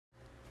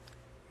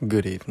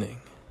Good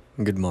evening,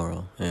 good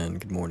morrow, and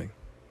good morning.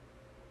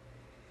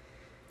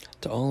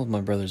 To all of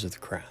my brothers of the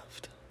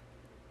craft,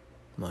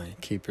 my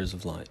keepers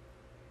of light,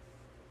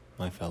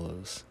 my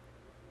fellows,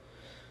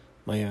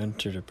 my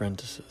entered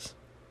apprentices,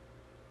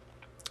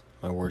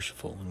 my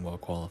worshipful and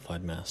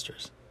well-qualified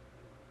masters,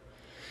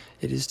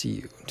 it is to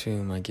you to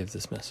whom I give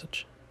this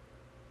message.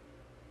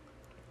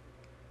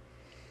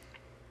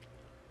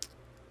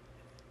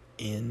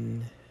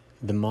 In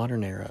the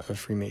modern era of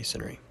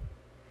Freemasonry,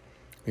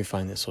 we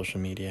find that social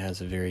media has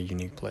a very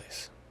unique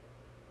place.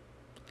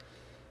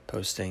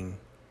 Posting,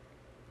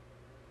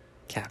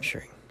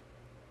 capturing,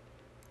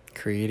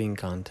 creating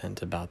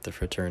content about the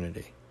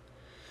fraternity,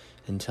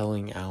 and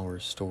telling our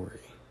story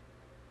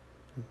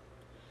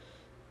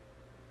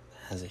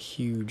has a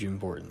huge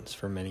importance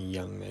for many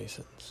young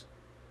Masons.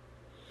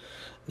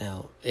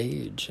 Now,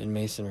 age in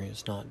Masonry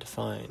is not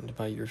defined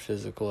by your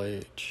physical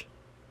age,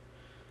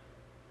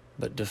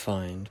 but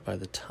defined by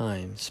the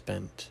time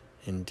spent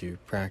in due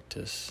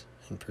practice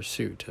and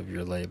pursuit of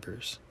your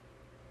labors.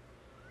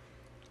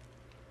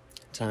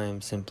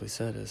 Time, simply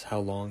said, is how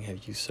long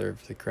have you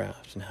served the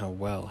craft and how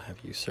well have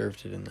you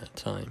served it in that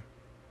time.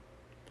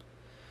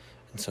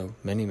 And so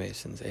many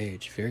Masons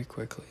age very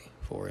quickly,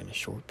 for in a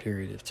short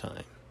period of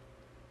time,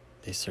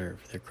 they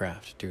serve their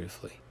craft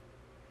dutifully.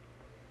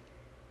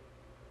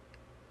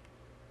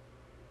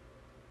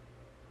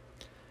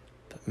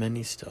 But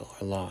many still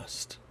are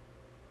lost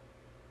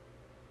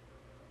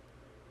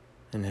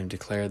and have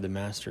declared the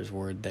Master's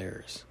word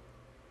theirs.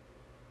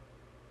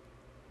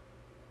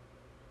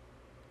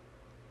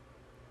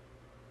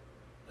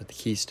 But the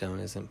keystone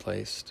isn't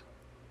placed.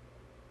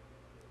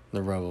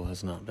 The rubble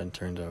has not been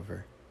turned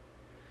over.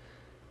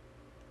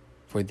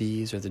 For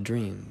these are the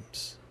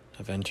dreams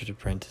of entered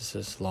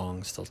apprentices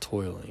long still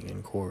toiling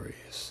in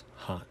quarries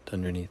hot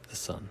underneath the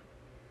sun.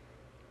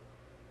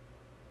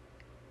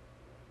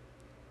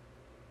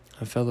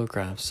 Of fellow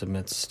crafts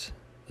amidst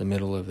the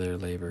middle of their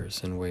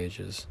labors and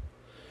wages,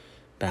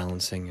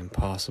 balancing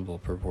impossible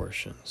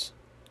proportions,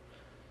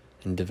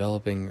 and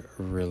developing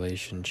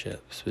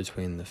relationships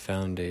between the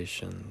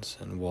foundations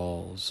and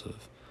walls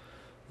of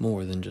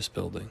more than just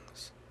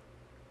buildings,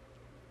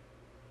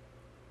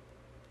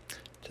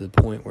 to the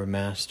point where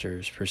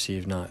masters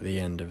perceive not the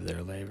end of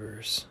their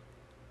labors,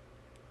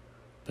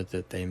 but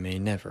that they may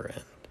never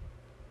end.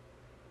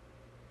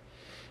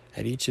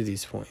 At each of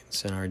these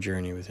points in our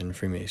journey within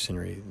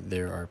Freemasonry,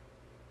 there are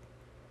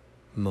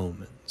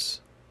moments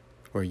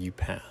where you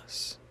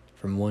pass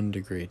from one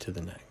degree to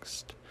the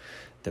next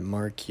that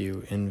mark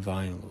you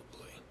inviolably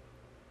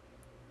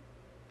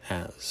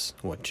as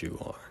what you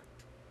are.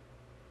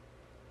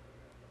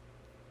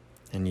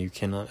 And you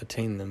cannot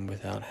attain them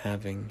without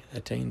having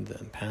attained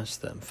them,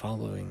 passed them,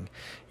 following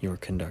your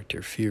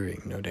conductor,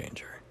 fearing no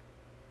danger.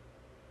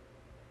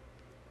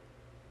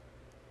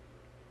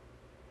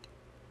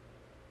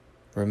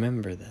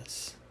 Remember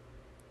this.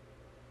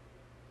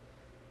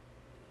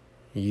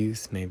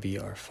 Youth may be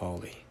our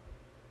folly,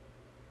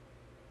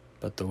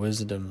 but the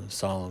wisdom of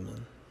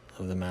Solomon,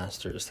 of the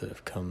masters that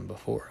have come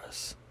before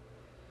us,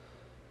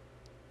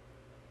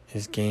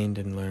 is gained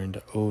and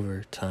learned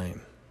over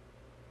time,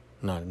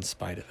 not in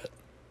spite of it.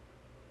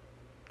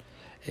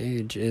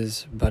 Age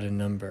is but a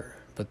number,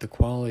 but the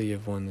quality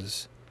of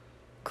one's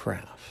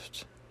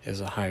craft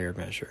is a higher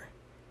measure.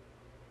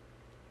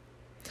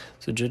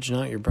 So judge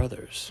not your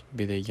brothers,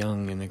 be they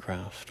young in the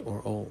craft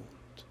or old,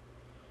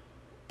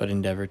 but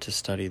endeavor to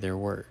study their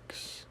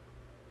works.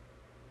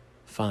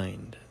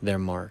 Find their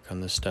mark on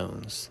the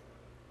stones.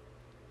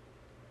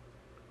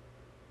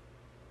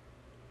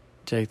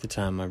 Take the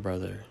time, my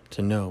brother,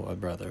 to know a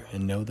brother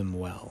and know them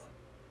well.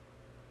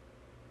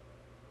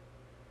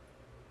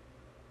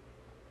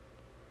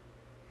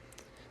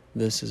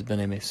 This has been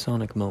a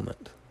Masonic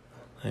moment.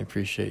 I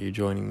appreciate you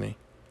joining me.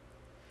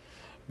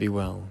 Be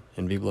well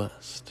and be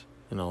blessed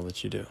in all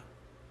that you do.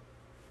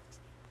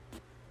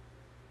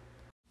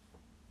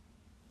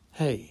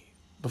 Hey,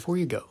 before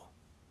you go,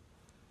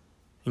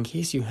 in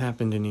case you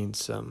happen to need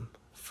some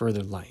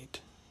further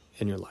light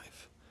in your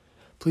life,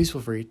 please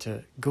feel free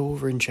to go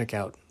over and check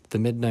out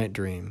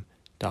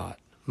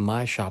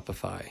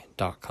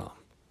themidnightdream.myshopify.com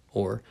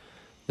or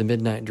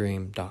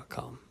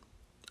themidnightdream.com.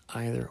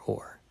 Either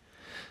or.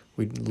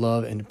 We'd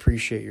love and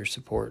appreciate your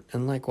support,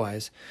 and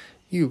likewise,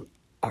 you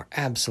are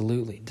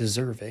absolutely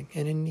deserving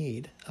and in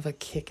need of a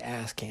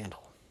kick-ass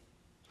candle,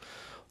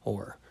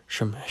 or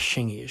some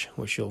shingies,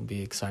 which you'll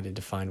be excited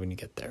to find when you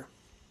get there.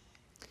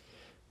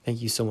 Thank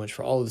you so much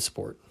for all of the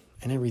support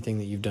and everything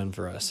that you've done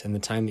for us and the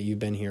time that you've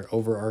been here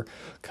over our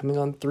coming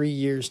on 3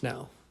 years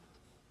now.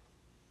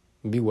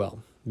 Be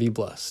well, be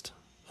blessed,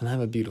 and have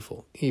a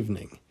beautiful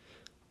evening,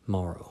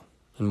 morrow,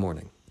 and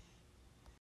morning.